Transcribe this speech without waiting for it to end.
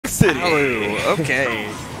City. Oh, okay.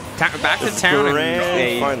 Back to town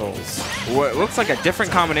Grand finals. What looks like a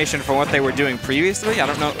different combination from what they were doing previously. I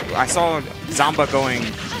don't know. I saw Zomba going.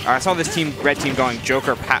 I saw this team, red team, going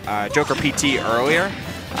Joker PT earlier.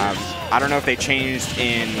 I don't know if they changed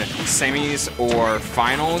in semis or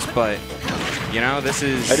finals, but you know, this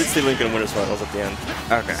is. I did see Link in winners finals at the end.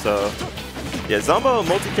 Okay. So yeah, Zomba,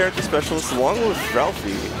 multi-character specialist, along with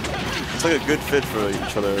Ralphie. It's like a good fit for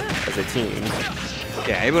each other as a team.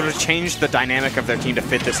 Yeah, able to change the dynamic of their team to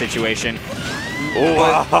fit the situation. Oh,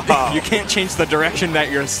 wow. You can't change the direction that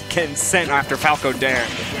you're getting sent after Falco Dare.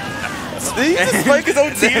 He just spiked his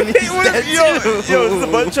own team. Yo, is this a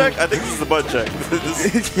butt check? I think this is a butt check.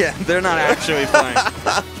 Yeah, they're not actually playing.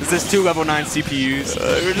 Is this 2 level 9 CPUs?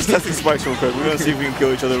 We're just testing spikes real quick. We're gonna see if we can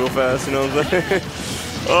kill each other real fast. You know what I'm saying?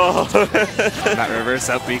 Oh, that reverse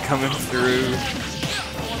up B coming through.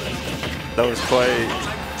 That was quite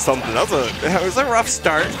something. That was a rough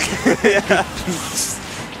start. Yeah.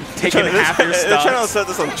 Taking half your stuff. They're trying to set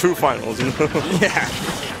this on 2 finals, you know? Yeah.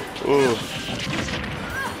 Ooh.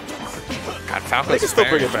 God, Falco's they can still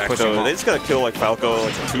bring it back, though. They just gotta kill, like, Falco,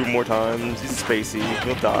 like, 2 more times. He's spacey.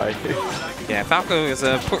 He'll die. Yeah, Falco is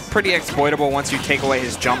pretty exploitable once you take away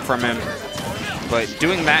his jump from him. But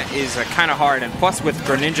doing that is kind of hard. And plus, with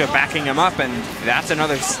Greninja backing him up, and that's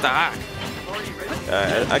another stock.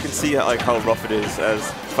 I can see how rough it is,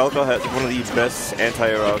 as Falco has one of the best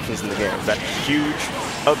anti-air options in the game. That huge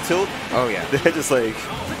up tilt. Oh yeah. They just like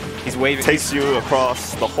he's waving. Takes you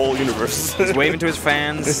across the whole universe. He's waving to his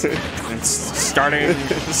fans and starting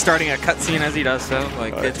a cutscene as he does so.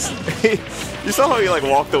 Like it's. You saw how he like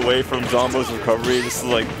walked away from Zomba's recovery, just to,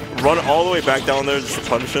 like run all the way back down there just to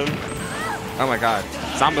punish him. Oh my God,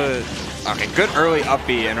 Zomba. Okay, good early up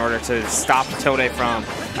B in order to stop Tilde from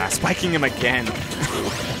spiking him again.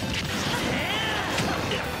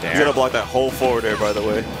 He's gonna block that whole forward air, by the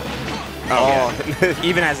way. Oh, yeah.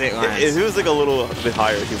 Even as it lands. If he was like a little bit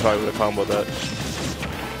higher, he probably would have comboed that.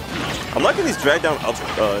 I'm liking these drag down up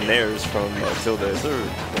nairs from Tilde.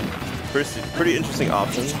 They're pretty interesting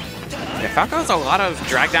option. Yeah, Falco has a lot of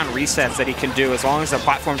drag down resets that he can do as long as the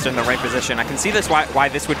platform's in the right position. I can see this why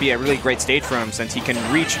this would be a really great stage for him, since he can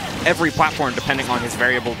reach every platform depending on his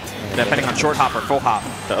variable, depending on short hop or full hop.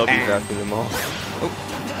 That'll be drafting them all.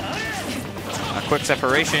 A quick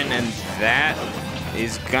separation, and that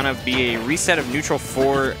is gonna be a reset of neutral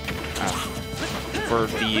for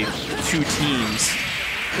the 2 teams.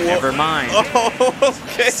 Whoa. Never mind. Oh,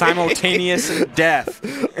 okay. Simultaneous death.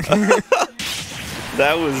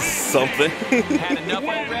 That was something.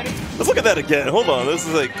 Let's look at that again. Hold on. This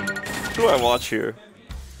is like, who do I watch here?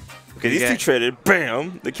 Okay, these 2 traded.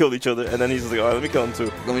 Bam! They killed each other, and then he's just like, all right, let me kill him too.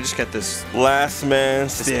 Let me just get this last man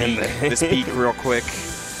standing. This peak real quick.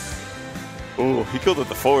 Ooh, he killed with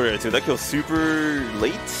the forward air too. That killed super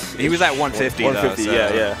late. He was at 150. 150, though,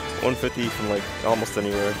 so. yeah. 150 from like almost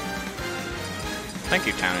anywhere. Thank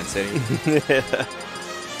you, Town and City. Yeah.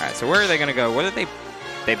 All right, so where are they gonna go? What did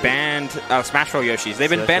they banned? Oh, Smash Roll Yoshis. They've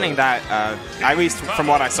been banning that, at least from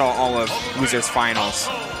what I saw, all of Losers Finals.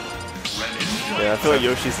 Yeah, I feel like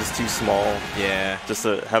Yoshi's is too small. Yeah. Just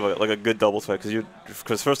to have a good double swipe,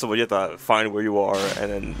 because first of all you have to find where you are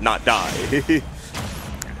and then not die.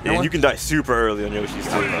 And you can die super early on Yoshi's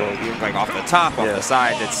too. Like off the top, off the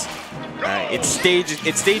side. Its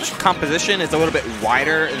stage composition is a little bit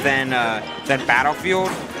wider than Battlefield,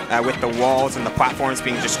 with the walls and the platforms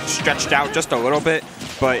being just stretched out just a little bit.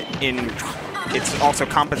 But it's also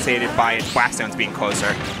compensated by its blackstones being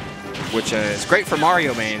closer, which is great for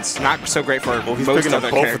Mario mains. Not so great for most other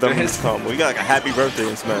characters. We got like a happy birthday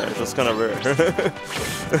in Smash. That's kind of rare.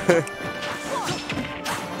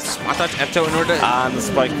 I thought F2 in order. And the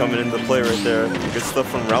spike coming into play right there. Good stuff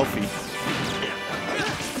from Ralphie.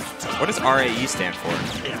 What does RAE stand for?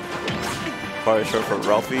 Probably short for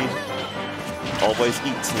Ralphie. Always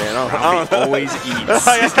eats, man. Ralphie always eats.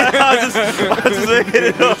 I just making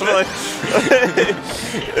it up. Like.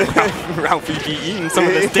 Ralphie be eating some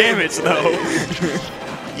of this damage, though.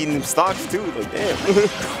 Eating stocks, too. Like, damn.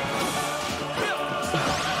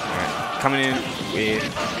 Alright, coming in with...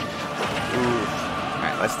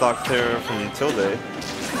 Nice stock there from Tilde.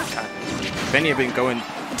 Venia been going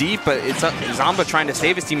deep, but it's up. Zomba trying to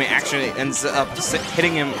save his teammate actually ends up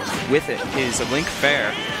hitting him with it. His Link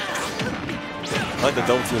Fair. I like the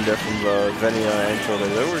double team there from Venia and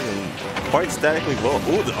Tilde. They were in quite statically well.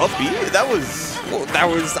 Ooh, the up B? That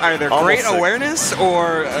was either great awareness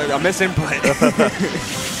or a misinput.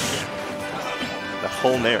 The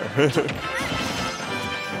whole nair.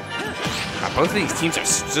 Both of these teams are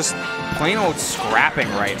just plain old scrapping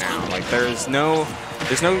right now. Like there's no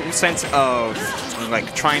sense of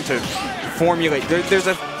like trying to formulate. There's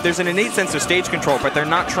a there's an innate sense of stage control, but they're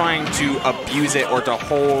not trying to abuse it or to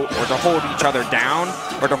hold each other down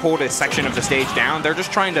or to hold a section of the stage down. They're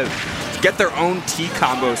just trying to get their own T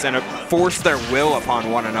combos and force their will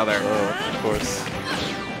upon one another. Oh, of course.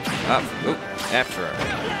 Up, oop, after.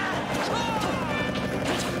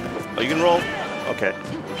 Oh, you can roll? Okay.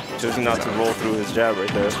 Choosing not to roll through his jab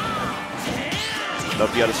right there. Up,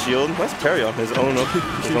 he got a shield. Nice parry on his own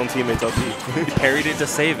teammate's up. He parried it to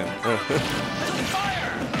save him.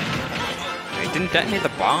 He didn't detonate the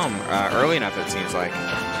bomb early enough, it seems like.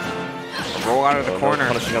 Roll out of the corner.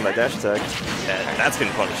 No punishing on that dash attack. That's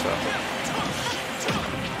getting punished though.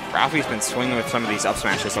 Ralphie's been swinging with some of these up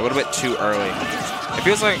smashes a little bit too early. It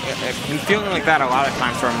feels like I'm feeling like that a lot of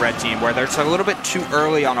times from Red Team, where they're just a little bit too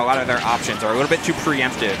early on a lot of their options, or a little bit too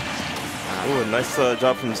preemptive. Ooh, nice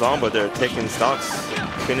job from Zomba there, taking stocks,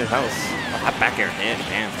 cleaning house. That back air hit,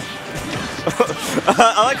 damn.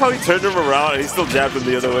 I like how he turned him around and he still jabbed him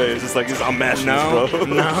the other way. It's just like, I'm mashing this, bro.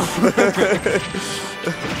 No.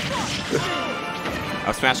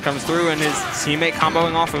 Up smash comes through and his teammate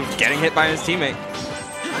comboing off of getting hit by his teammate.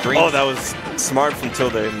 Green. Oh, that was smart from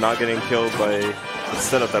Tilde, not getting killed by the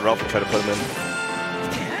setup that Ralphie tried to put him in.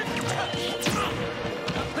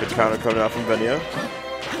 Good counter coming out from Venia.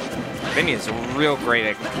 Venia is real great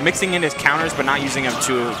at mixing in his counters, but not using them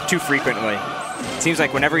too frequently. It seems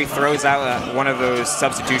like whenever he throws out one of those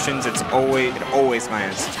substitutions, it always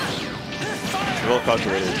lands. Well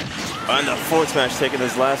calculated. And the forward smash taking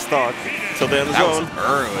his last stock. Tilde on the zone. That was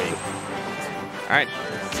early. All right,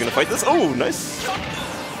 he's gonna fight this. Oh, nice.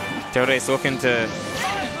 Tilde's looking to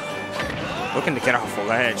get off a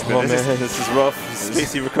ledge. But oh man, this is rough.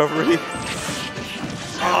 Spacey recovery.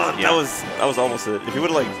 Oh, yeah. that was almost it. If you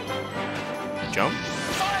would have like jump.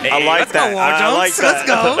 Hey, I like that. I like that. Let's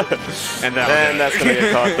go. And that's gonna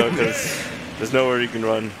get caught though, because there's nowhere you can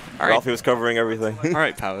run. All right. Ralphie was covering everything. All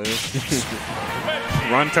right, Palu.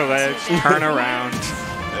 Run to ledge, turn around,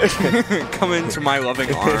 come into my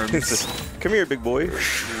loving arms. Come here, big boy.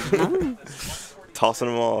 Tossing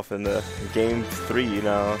him off in the game 3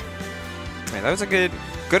 now. Man, that was a good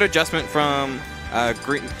adjustment from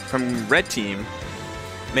Red Team,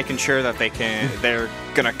 making sure that they're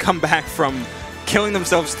gonna come back from killing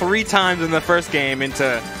themselves 3 times in the first game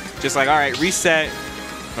into just like, all right, reset.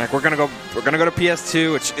 Like we're gonna go to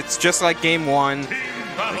PS2. It's just like game 1.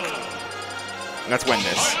 Let's win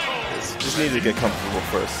this. Just needed to get comfortable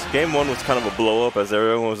first. Game 1 was kind of a blow up as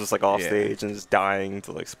everyone was just like off stage and just dying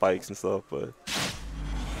to like spikes and stuff, but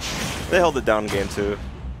they held it down in game 2.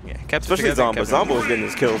 Yeah, especially Zomba. Zomba was getting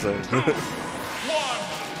his kills in.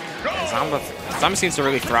 Zomba seems to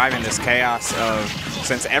really thrive in this chaos of,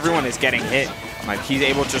 since everyone is getting hit, like he's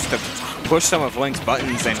able just to push some of Link's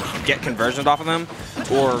buttons and get conversions off of them,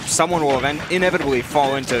 or someone will inevitably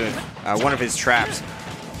fall into one of his traps.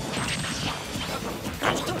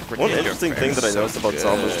 One interesting thing that I noticed about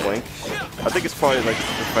Zomba's Link, I think it's probably like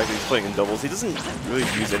the fact that he's playing in doubles. He doesn't really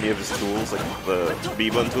use any of his tools, like the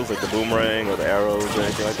B-button tools, like the boomerang or the arrows or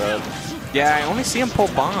anything like that. Yeah, I only see him pull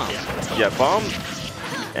bomb. Yeah, bomb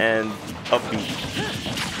and up B,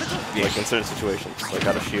 like in certain situations, like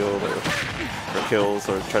out of shield or kills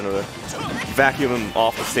or trying to vacuum him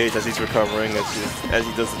off the stage as he's recovering as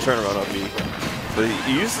he does the turnaround up B. But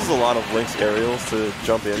he uses a lot of Link's aerials to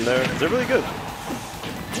jump in there. They're really good.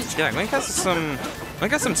 Yeah, Link has some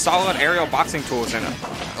solid aerial boxing tools in it.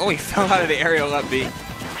 Oh, he fell out of the aerial up B.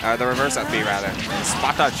 The reverse up B, rather.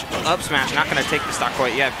 Spot dodge up smash, not going to take the stock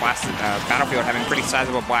quite yet. Battlefield having pretty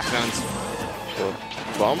sizable blast zones.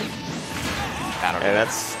 Bomb? That'll and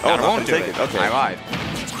that's... Oh, that won't do it. Okay. I lied.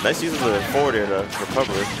 Nice use of the forward air to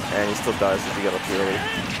recover, and he still dies if he got up too early.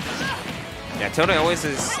 Yeah, Tilde always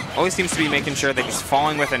seems to be making sure that he's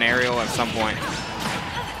falling with an aerial at some point.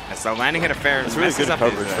 So landing hit a fair. It's really good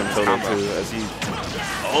coverage from Tilde too, as he.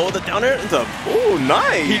 Oh, the down air into. Oh,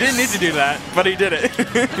 nice. He didn't need to do that, but he did it.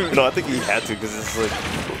 No, I think he had to because it's like.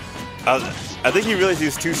 I think he realized he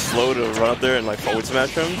was too slow to run up there and like forward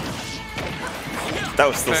smash him. That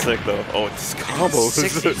was still sick though. Oh, it's combo.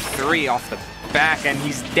 63 off the back, and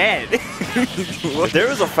he's dead. If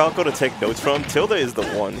there is a Falco to take notes from, Tilde is the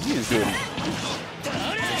one. He is doing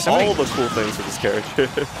all the cool things with this character.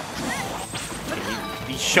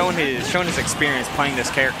 He's shown his experience playing this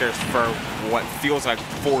character for what feels like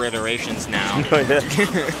 4 iterations now. I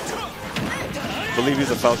believe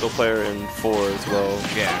he's a Falco player in 4 as well.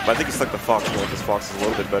 Yeah. But I think it's like the Fox one, because Fox is a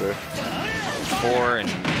little bit better. 4, and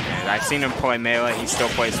I've seen him play Melee. He still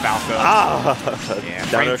plays Falco. Ah! Yeah,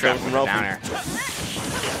 down air from Ralphie. Down air.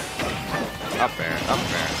 Up air, up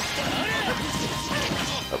air.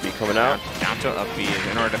 Up B coming out. Down to up B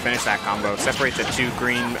in order to finish that combo. Separate the 2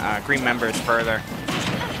 green members further.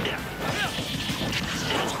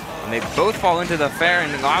 And they both fall into the fair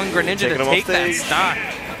and allowing Greninja to take that stock.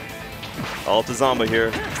 All to Zomba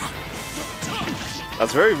here.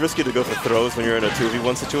 That's very risky to go for throws when you're in a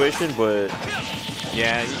 2v1 situation, but...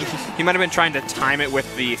 Yeah, he might have been trying to time it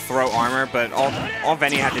with the throw armor, but all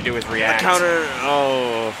Venia had to do was react. The counter,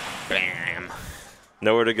 oh. Bam.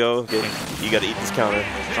 Nowhere to go. You gotta eat this counter.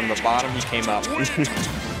 From the bottom, he came up. All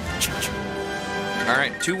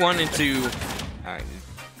right, 2-1 into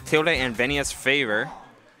Tilde and Venia's favor.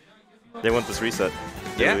 They want this reset.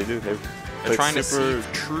 Yeah. They do. They're trying to see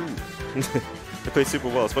true. They play super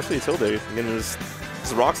well, especially Tilde. Getting his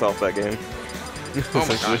rocks off that game. Oh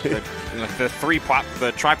my god.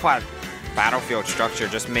 The tripod battlefield structure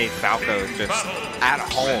just made Falco just at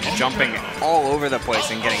home, jumping all over the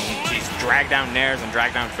place and getting these drag down nairs and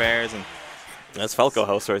drag down fairs. And that's Falco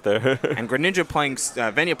house right there. And Greninja playing,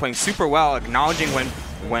 Venia playing super well, acknowledging when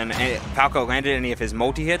Falco landed any of his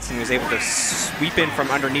multi-hits and was able to sweep in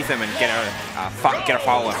from underneath him and get a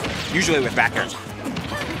follow-up, usually with back air.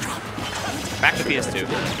 Back to PS2.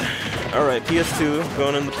 All right, PS2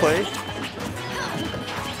 going into play.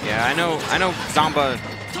 Yeah, I know Zomba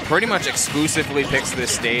pretty much exclusively picks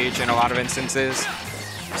this stage in a lot of instances,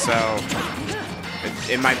 so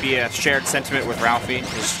it might be a shared sentiment with Ralphie.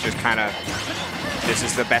 It's just kind of, this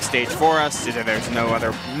is the best stage for us. There's no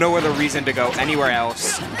other reason to go anywhere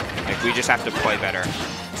else. Like, we just have to play better.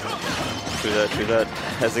 True that.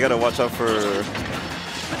 As they gotta watch out for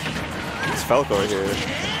this Falco right here,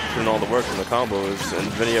 doing all the work in the combos,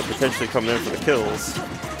 and Venia potentially coming in for the kills.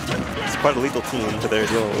 It's quite a lethal team that they're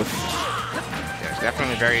dealing with. Yeah,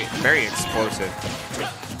 definitely very, very explosive.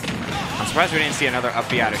 I'm surprised we didn't see another up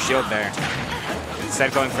B out of shield there.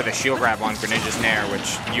 Instead going for the shield grab on Greninja's Nair,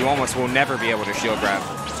 which you almost will never be able to shield grab.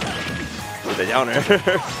 With the downer.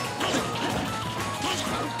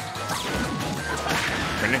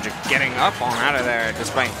 Greninja getting up on out of there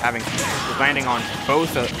despite landing on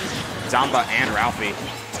both Zomba and Ralphie.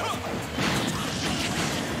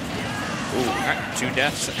 Ooh, all right, 2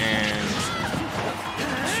 deaths and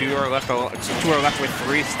 2 are left with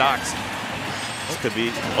 3 stocks. This could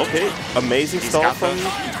be okay. Amazing stall from.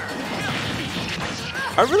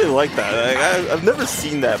 I really like that. I've never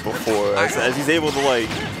seen that before. As he's able to like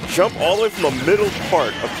jump all the way from the middle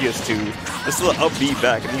part of PS2, just to the up B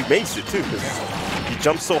back, and he makes it too because he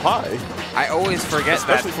jumps so high. I always forget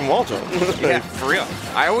especially from wall jump. Yeah, for real.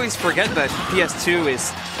 I always forget that PS2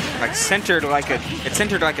 is like centered like a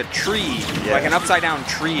tree, yeah. Like an upside down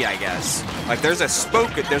tree, I guess. Like there's a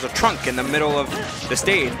spoke, there's a trunk in the middle of the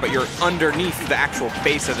stage, but you're underneath the actual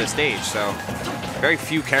base of the stage. So very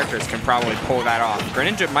few characters can probably pull that off.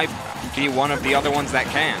 Greninja might be one of the other ones that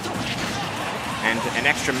can. And an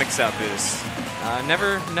extra mix-up is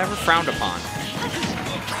never frowned upon.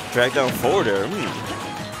 Drag down forward there.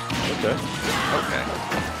 Okay.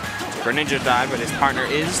 Greninja died, but his partner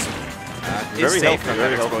is very safe healthy, from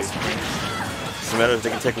very that healthy. It's a matter if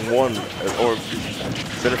they can take one or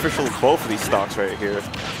beneficial both of these stocks right here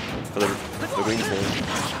for the green team.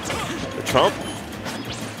 The Trump.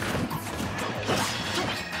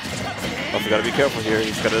 Oh, we gotta be careful here.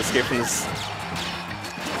 He's gotta escape from this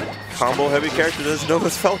combo heavy character that's known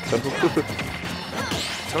as Falco.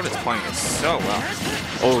 Toad's playing it so well.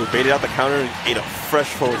 Oh, baited out the counter and ate a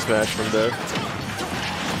fresh forward smash from there.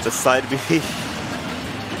 The side B. He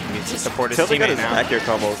needs to support his Tilde got teammate his now. back air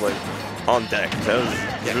combos like on deck. That was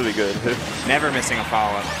really good. Never missing a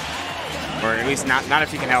follow-up. Or at least not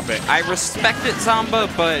if you can help it. I respect it, Zomba,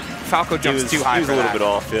 but Falco jumps too high for that. He was a little bit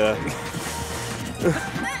off, yeah.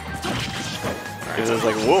 It was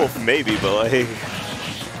like Wolf, maybe, but like...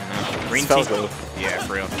 Green Falco. Yeah,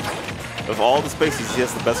 for real. Of all the spaces, he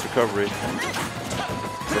has the best recovery.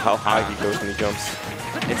 So how high he goes when he jumps.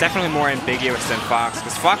 It's definitely more ambiguous than Fox,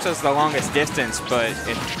 because Fox has the longest distance, but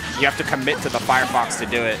you have to commit to the Firefox to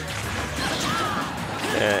do it.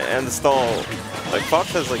 Yeah, and the stall, like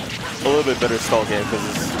Fox has like a little bit better stall game because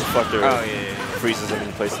his reflector freezes him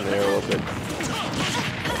in place in the air a little bit.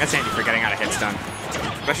 That's handy for getting out of hits done.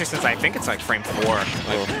 Especially since I think it's like frame 4, or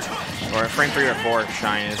frame 3 or 4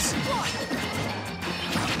 Shine is.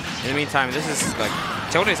 In the meantime, this is like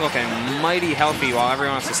Tilde's looking mighty healthy while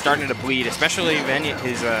everyone else is starting to bleed, especially Venia,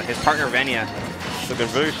 his partner Venia. Looking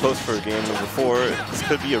very close for game number 4. This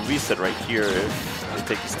could be a reset right here if they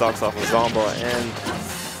take the stocks off of Zomba and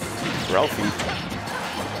Ralphie.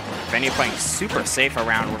 Venia playing super safe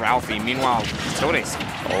around Ralphie. Meanwhile, Tilde's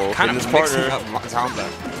kind of mixing up Zomba.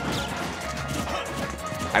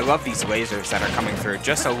 I love these lasers that are coming through.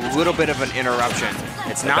 Just a little bit of an interruption.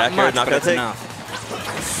 It's not much, but it's enough.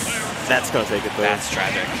 That's going to take it, though. That's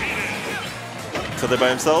tragic. So they're by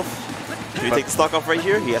himself. Did he take the stock off right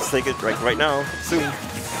here? He has to take it right now, soon.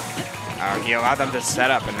 He allowed them to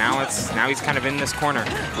set up, and now he's kind of in this corner.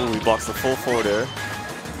 Ooh, he blocks the full forward air.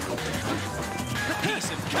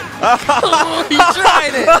 Oh, he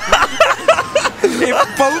tried it! If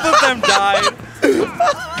both of them died.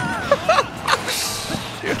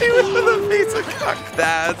 He was with a pizza cock.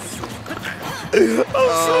 That's... I'm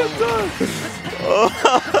so done.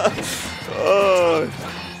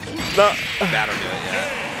 That'll do it,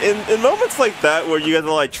 yeah. In moments like that where you guys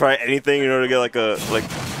will like try anything in order to get like a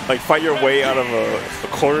like fight your way out of a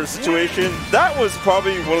corner situation, that was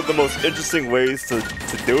probably one of the most interesting ways to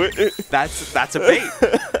do it. That's a bait.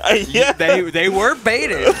 Yeah, they were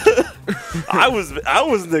baited. I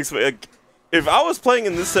wasn't expecting. If I was playing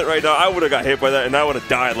in this set right now, I would have got hit by that, and I would have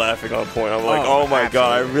died laughing on point. I'm like, oh my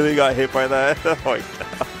god, I really got hit by that. Oh my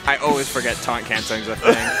god. I always forget taunt canceling's a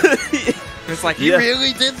thing. It's like, you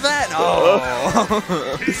really did that? Oh.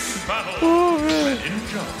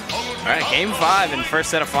 All right, game 5 in first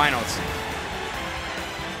set of finals.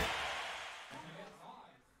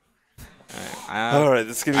 All right,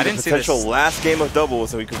 this is going to be the potential last game of doubles,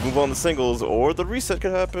 so we can move on to singles, or the reset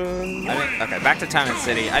could happen. Okay, back to Town and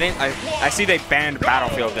City. I see they banned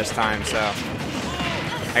Battlefield this time, so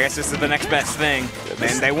I guess this is the next best thing.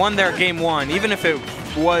 And they won their game 1, even if it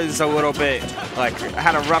was a little bit, like,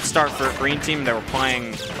 had a rough start for Green Team. They were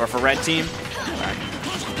playing, or for Red Team.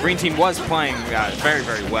 Green Team was playing very,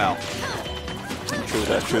 very well. True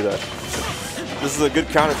that, true that. This is a good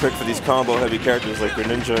counter pick for these combo-heavy characters like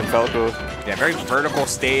Greninja and Falco. Yeah, very vertical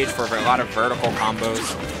stage for a lot of vertical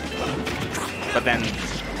combos. But then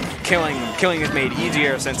killing is made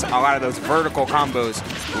easier since a lot of those vertical combos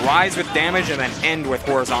rise with damage and then end with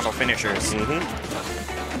horizontal finishers. Good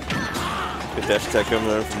dash attack coming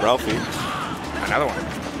there from Ralphie. Another one.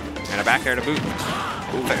 And a back air to boot.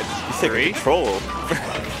 Ooh, he's taking control.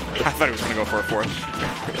 I thought he was going to go for a fourth.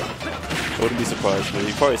 I wouldn't be surprised, but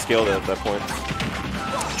he probably scaled it at that point.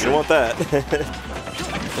 You don't want that.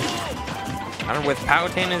 I don't know, with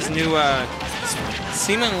Palutena's new,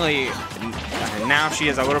 seemingly now she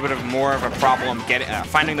has a little bit of more of a problem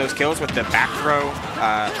finding those kills with the back throw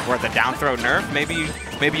or the down throw nerf.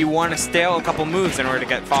 Maybe you want to stale a couple moves in order to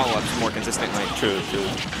get follow-ups more consistently. True.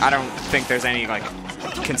 I don't think there's any like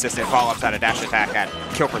consistent follow-ups at a dash attack at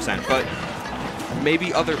kill percent, but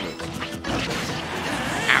maybe other moves.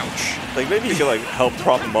 Ouch. Like maybe you could like help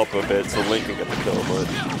prop him up a bit so Link can get the kill, but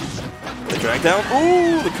the drag down.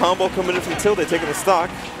 Ooh, the combo coming in from Tilde, taking the stock.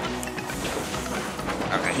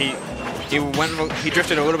 Okay, he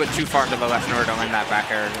drifted a little bit too far to the left in order to land that back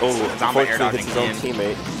air. Oh, Zomba air dodging his own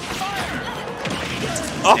teammate.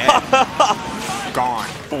 Gone.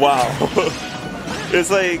 Wow. It's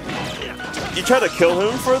like you try to kill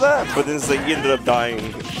him for that, but then it's like he ended up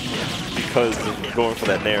dying because of going for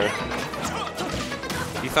that nair.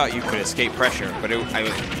 You thought you could escape pressure, but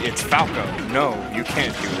it's Falco. No, you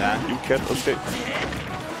can't do that. You can't escape.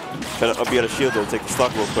 Try to up you out of shield there, take the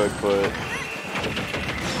stock real quick, but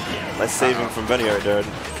nice saving from Venia right there.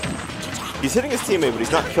 He's hitting his teammate, but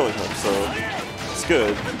he's not killing him, so it's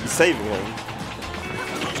good. He's saving him.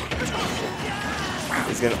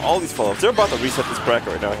 He's getting all these follow-ups. They're about to reset this bracket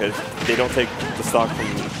right now. If they don't take the stock from...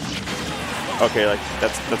 Okay, like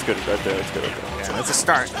that's good right there. That's good right there. Yeah, that's a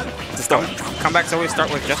start. It's a start. Comebacks always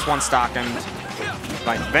start with just one stock, and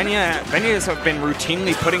like Venia's have been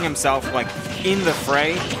routinely putting himself like in the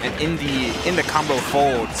fray and in the combo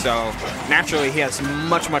fold. So naturally, he has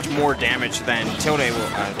much more damage than Tilde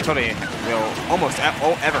will almost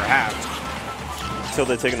ever have.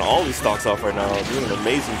 Tilde taking all these stocks off right now, doing an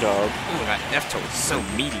amazing job. Ooh, that F-toe is so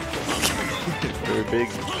meaty.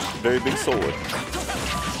 very big sword.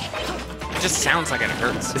 It just sounds like it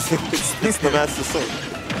hurts. It's the master sword.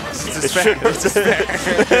 It should hurt.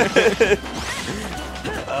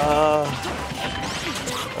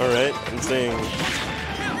 Alright, insane.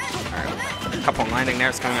 Alright, a couple landing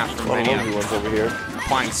nairs coming out from Venia. Ones over here.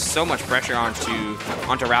 Applying so much pressure onto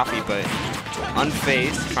Ralphie, but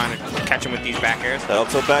unfazed, trying to catch him with these back airs. That up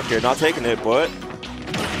tilt back air, not taking it, but...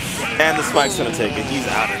 And the spike's gonna take it. He's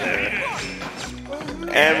out of there.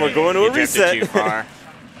 And we're going to a reset. Too far.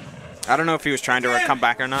 I don't know if he was trying to come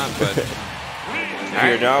back or not, but...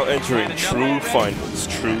 We are now entering true finals.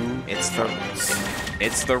 True. It's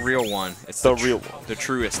the real one. It's the real one. The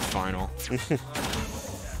truest final.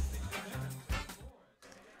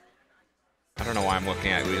 I don't know why I'm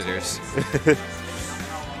looking at losers.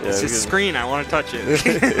 It's a screen. I want to touch it.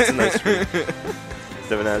 It's a nice screen.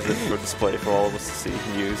 Devin has it for display for all of us to see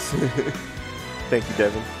and use. Thank you,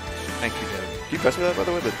 Devin. Thank you, Devin. Can you pass me that, by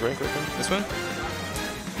the way, the drink right there? This one?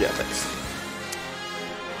 Yeah, thanks.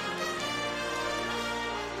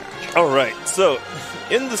 All right, so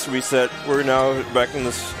in this reset, we're now back in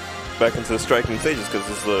this back into the striking stages because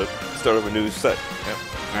this is the start of a new set. Yep.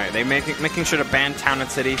 All right, they making sure to ban Town and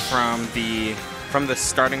City from the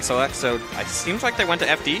starting select. So it seems like they went to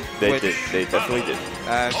FD. They did. They definitely did.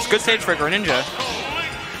 It's a good stage for Greninja.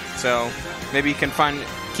 So maybe he can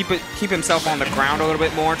keep himself on the ground a little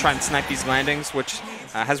bit more, try and snipe these landings, which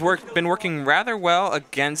has been working rather well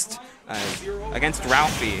against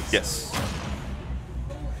Ralphie. Yes.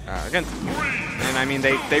 And I mean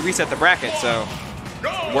they reset the bracket, so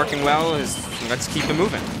working well is let's keep it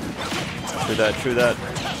moving. True that. True that.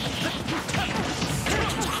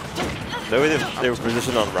 The way they were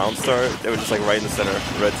positioned on round start, they were just like right in the center.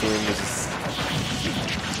 The red team was just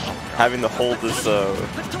having to hold this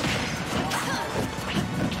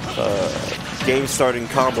game-starting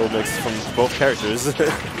combo mix from both characters.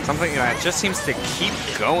 Something that just seems to keep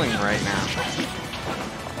going right now.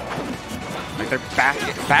 Like they're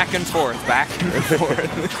back and forth.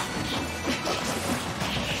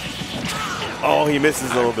 Oh, he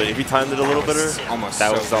misses a little bit. If he timed it a little better,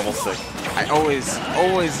 that was almost sick. I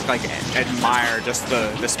always like admire just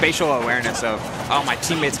the spatial awareness of, oh, my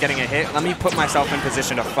teammate's getting a hit. Let me put myself in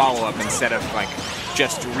position to follow up instead of like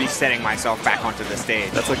just resetting myself back onto the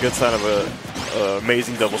stage. That's a good sign of a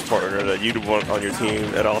amazing doubles partner that you'd want on your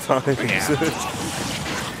team at all times. Yeah.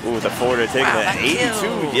 Ooh, the forward taking that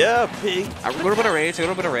 82. Yeah, big. A little bit of rage.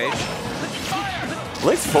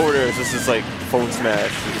 Link's forwarder is just this like phone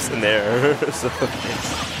smash just in there. So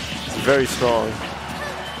it's very strong.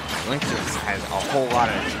 Link just has a whole lot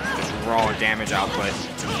of just raw damage output.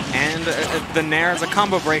 And the Nair is a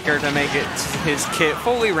combo breaker to make his kit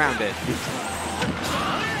fully rounded.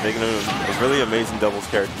 Making him a really amazing doubles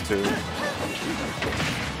character too.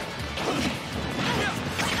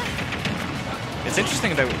 It's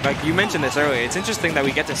interesting that, like you mentioned this earlier, it's interesting that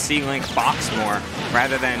we get to see Link box more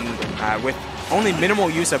rather than with only minimal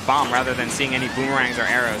use of bomb rather than seeing any boomerangs or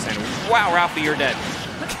arrows. And wow, Ralphie, you're dead.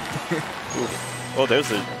 Oh,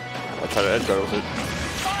 there's a... I'll try to edge guard with it.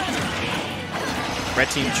 Red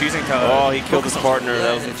team choosing to... Oh, he killed his partner.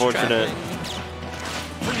 That was unfortunate.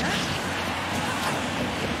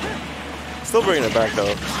 Still bringing it back,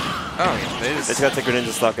 though. Oh, yeah. They just got to take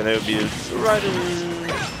Greninja stock, and they would be right in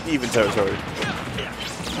even territory.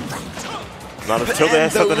 Not until they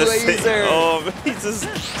have something to say. Oh, man, he's just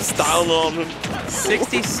styled on him.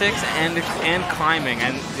 66 and climbing,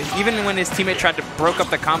 and even when his teammate tried to broke up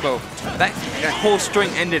the combo, that whole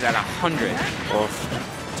string ended at 100. Oh.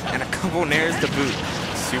 And a couple nairs to boot.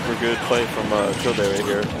 Super good play from Tilde right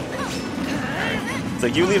here. It's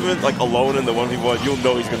like you leave him like alone in the 1v1, you'll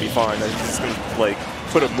know he's gonna be fine. He's just gonna like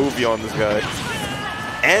put a movie on this guy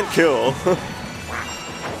and kill.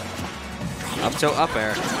 Up till up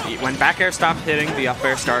air. When back air stops hitting, the up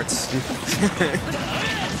air starts.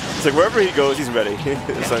 It's like wherever he goes, he's ready,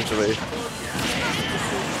 essentially.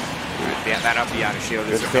 Yeah, that up B out of shield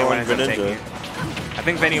is killing Greninja. I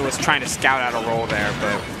think Venia was trying to scout out a roll there,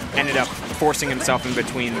 but ended up forcing himself in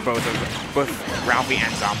between both Ralphie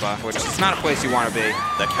and Zomba, which is not a place you want to be.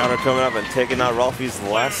 That counter coming up and taking out Ralphie's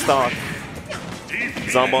last stock.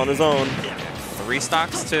 Zomba on his own. 3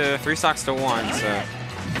 stocks to 1, so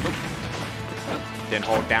didn't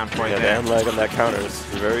hold down quite there. The hand lag on that counter is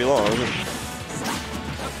very long.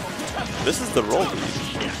 This is the roll.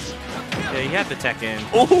 Yeah, he had the tech in.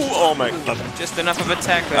 Oh my god. Just enough of a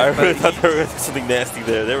tech. I really thought there was something nasty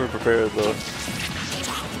there. They were prepared though.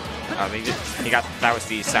 Oh, that was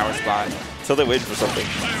the sour spot. So they waited for something.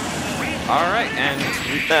 All right, and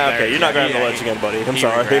okay, you're not grabbing the ledge again, buddy. I'm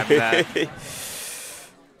sorry.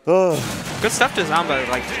 Good stuff to Zomba,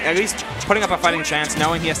 like at least putting up a fighting chance,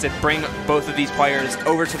 knowing he has to bring both of these players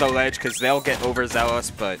over to the ledge because they'll get overzealous,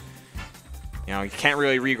 but you know, you can't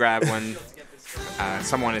really re-grab when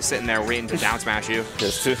someone is sitting there waiting to down smash you.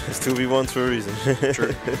 It's 2v1s for a reason.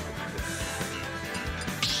 True.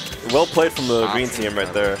 Well played from the green team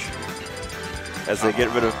right there. As they get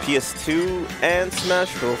rid of PS2 and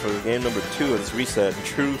Smash Bros. For game number 2 of this reset in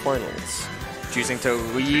True Finals. Choosing to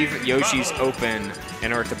leave Yoshi's open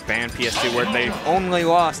in order to ban PS2, where they only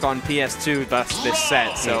lost on PS2 thus this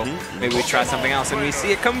set. So maybe we try something else, and we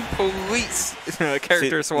see a complete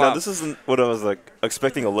character swap. Now this isn't what I was like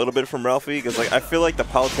expecting a little bit from Ralphie, because like I feel like the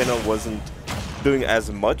Palutena wasn't doing as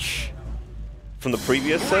much from the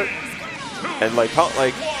previous set, and like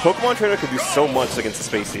Pokemon Trainer could do so much against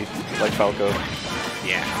the Spacey, like Falco.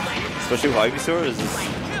 Yeah. Especially with Ivysaur is just,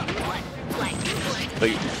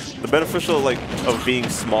 like the beneficial of being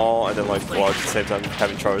small and then large at the same time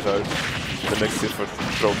having Charizard that makes it for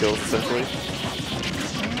throw kills essentially.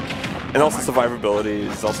 And also survivability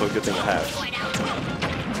is also a good thing to have.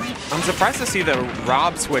 I'm surprised to see the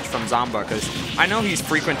Rob switch from Zomba, because I know he's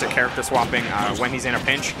frequent to character swapping when he's in a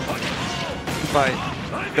pinch, but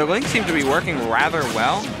the Link seemed to be working rather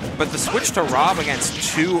well. But the switch to Rob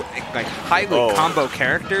against two like highly combo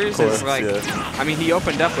characters is like, I mean, he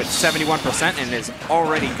opened up with 71% and is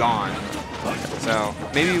already gone. So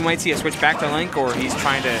maybe we might see a switch back to Link, or he's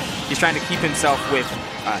trying to keep himself with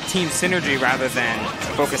team synergy rather than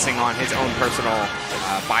focusing on his own personal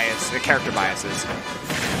character biases.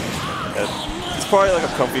 It's probably like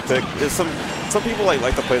a comfy pick. There's some people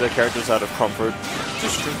like to play their characters out of comfort,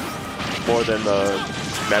 more than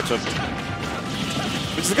matchup,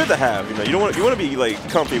 which is good to have. You know, you want to be like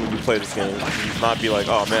comfy when you play this game, not be like,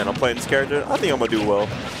 oh man, I'm playing this character, I think I'm gonna do well,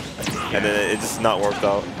 and then it just not worked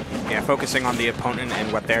out. Yeah, focusing on the opponent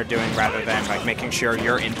and what they're doing rather than like making sure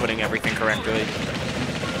you're inputting everything correctly.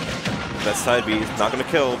 That side B is not going to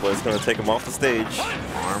kill, but it's going to take him off the stage.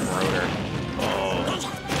 Arm rotor. Oh.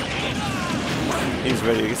 He's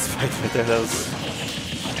ready to get spiked right there. That was...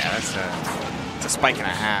 Yeah, that's a spike and a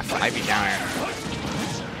half. I'd be down here.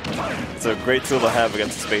 It's a great tool to have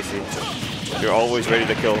against Spacey. You're always ready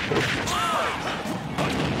to kill.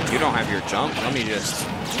 You don't have your jump. Let me just...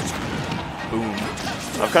 Boom.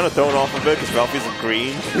 I'm kind of thrown off of it because Ralphie's a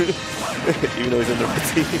green, even though he's in the red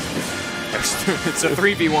team. It's a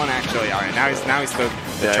 3v1 actually. All right, now he's the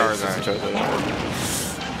Charizard.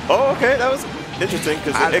 Oh, okay, that was interesting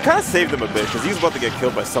because it kind of saved him a bit because he was about to get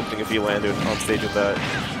killed by something if he landed on stage with that.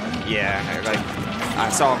 Yeah, like I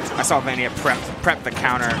saw Venia prep the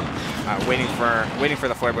counter, waiting for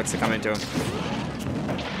the flare blitz to come into him.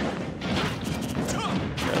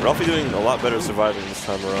 Yeah, Ralphie doing a lot better surviving this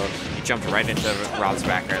time around. He jumped right into Rob's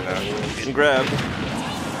back there though. Getting grabbed.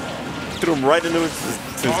 Threw him right into his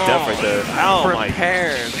death right there. Ow,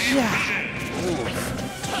 prepared. Yeah.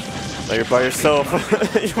 Now you're by yourself.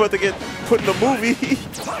 You're about to get put in a movie.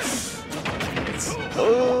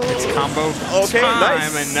 It's combo time,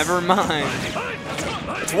 nice. And never mind.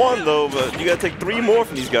 It's one though, but you gotta take 3 more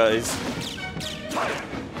from these guys.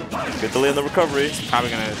 Good delay in the recovery. He's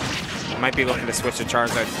probably might be looking to switch to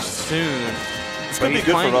Charizard soon. It's going to be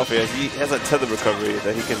good for Ralphie. He has that tether recovery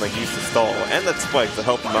that he can like use to stall, and that spike to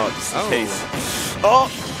help him out just in case. Oh!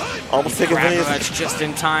 Almost taking Venia's. That's just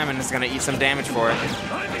in time, and it's going to eat some damage for it.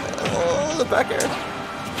 Oh, the back air.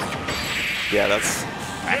 Yeah, that's...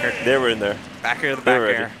 Back air. They were in there. Back air, the back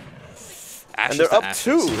air. And they're up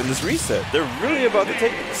 2 in this reset. They're really about to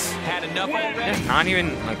take this. Had enough already? Yeah, not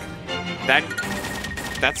even, like, that...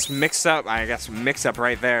 That's mix up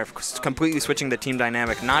right there. Completely switching the team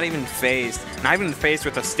dynamic. Not even phased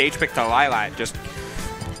with a stage pick to Lilat. Just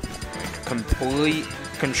complete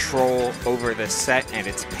control over the set and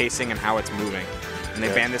its pacing and how it's moving. And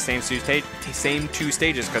they banned the same 2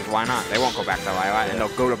 stages because why not? They won't go back to Lilat and they'll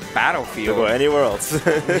go to Battlefield. They'll go anywhere else.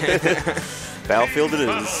 Battlefield it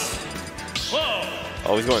is.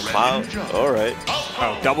 Oh, he's going Cloud. All right.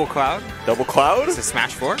 Oh, double Cloud? Double Cloud? It's a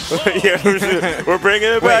Smash 4? Yeah, we're bringing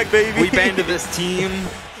it back, baby. We banned this team.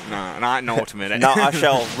 No, not an ultimate. Now I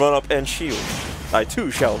shall run up and shield. I too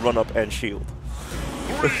shall run up and shield.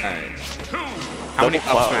 Alright. How many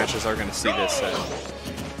up smashes are going to see this?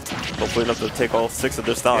 Hopefully enough to take all 6 of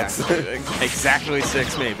their stocks. Yeah, exactly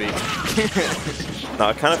 6, maybe. Now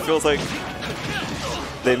it kind of feels like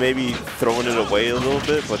they may be throwing it away a little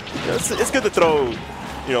bit, but you know, it's good to throw,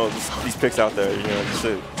 you know, these picks out there, you know,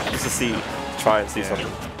 just to see, try and see something.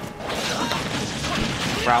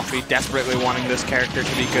 Ralphie desperately wanting this character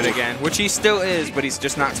to be good again, which he still is, but he's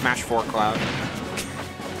just not Smash 4 Cloud.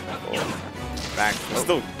 Back.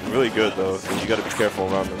 Still really good though, so you got to be careful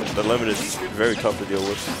around them. The limit is very tough to deal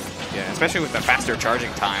with. Yeah, especially with the faster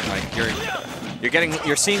charging time. Like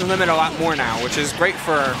you're seeing limit a lot more now, which is great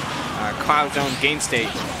for Cloud's own game state.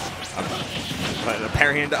 But the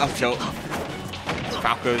parry into up tilt.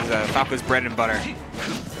 Falco's bread and butter.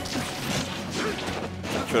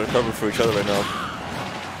 Trying to cover for each other right now.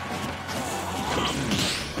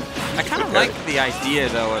 I kind of like the idea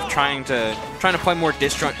though of trying to play more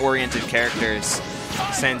distrunt-oriented characters,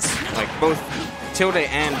 since like both Tilde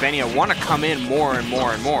and Venia want to come in more and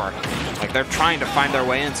more and more. Like they're trying to find their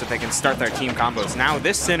way in so they can start their team combos. Now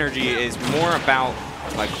this synergy is more about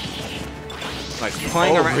like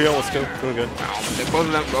playing around. He almost killed. Doing good. Both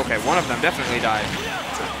of them. Okay, one of them definitely died.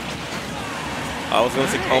 I was going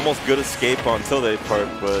to say almost good escape on Tilde part,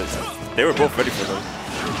 but they were both ready for them.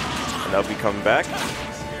 And they'll be coming back.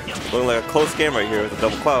 Looking like a close game right here with a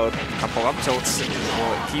double Cloud. Couple up tilts.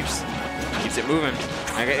 Well, it keeps it moving.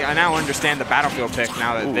 I now understand the Battlefield pick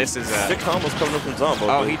now that this is a... 6 combos coming up from Zomba.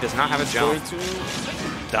 Oh, he does not have a jump. Going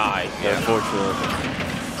to die, unfortunately.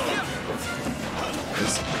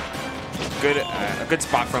 good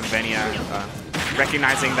spot from Venia,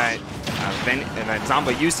 recognizing that that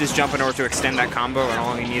Zomba used his jump in order to extend that combo, and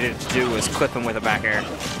all he needed to do was clip him with a back air.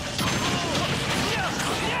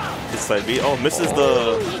 This side B. Oh, misses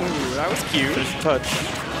the. Ooh, that was cute. Touch.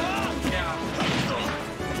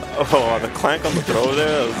 Oh, the clank on the throw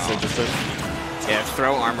there. That was interesting. Yeah,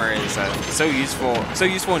 throw armor is so useful. So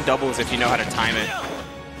useful in doubles if you know how to time it.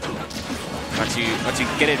 Once you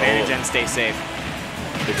get advantage and stay safe.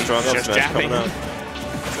 Big strong up smash coming out.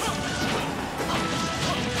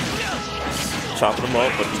 Chopping him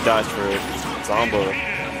up, but he dies for it. Zomba.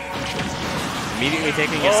 Immediately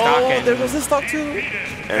taking his stock and there goes his stock too.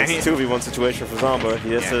 And it's a 2v1 situation for Zomba.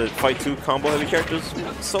 He has to fight 2 combo heavy characters.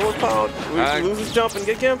 Solo pound. Lose his jump and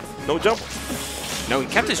get gimped. No jump. No, he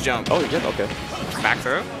kept his jump. Oh, he did? Okay. Back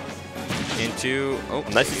throw. Into... Oh.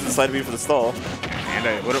 Nice to the side B for the stall. And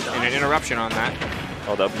an interruption on that.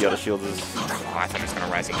 Oh, that Yada shield is... Oh, I thought he was going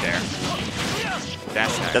to rising there.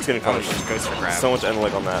 Dash that. That's going to punish. Goes for grab. So much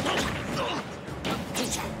end-leg on that.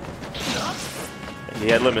 And he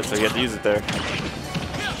had limits, so he had to use it there.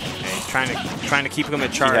 And he's trying to keep him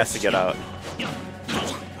at charge. He has to get out.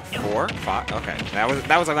 4, 5. Okay,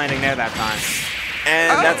 that was a landing there that time.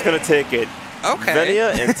 And that's going to take it. Okay.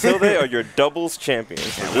 Venia and Tilde are your doubles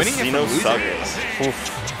champions. Yeah, winning it for losers.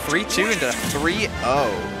 3-2 into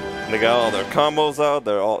 3-0. They got all their combos out.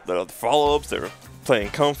 They're follow-ups. They were playing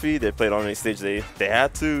comfy. They played on any stage they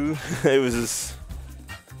had to. It was just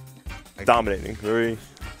dominating. Very.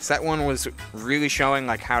 Set 1 was really showing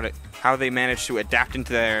like how they managed to adapt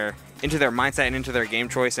into their mindset and into their game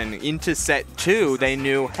choice. And into set 2, they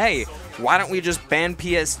knew, hey, why don't we just ban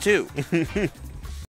PS2?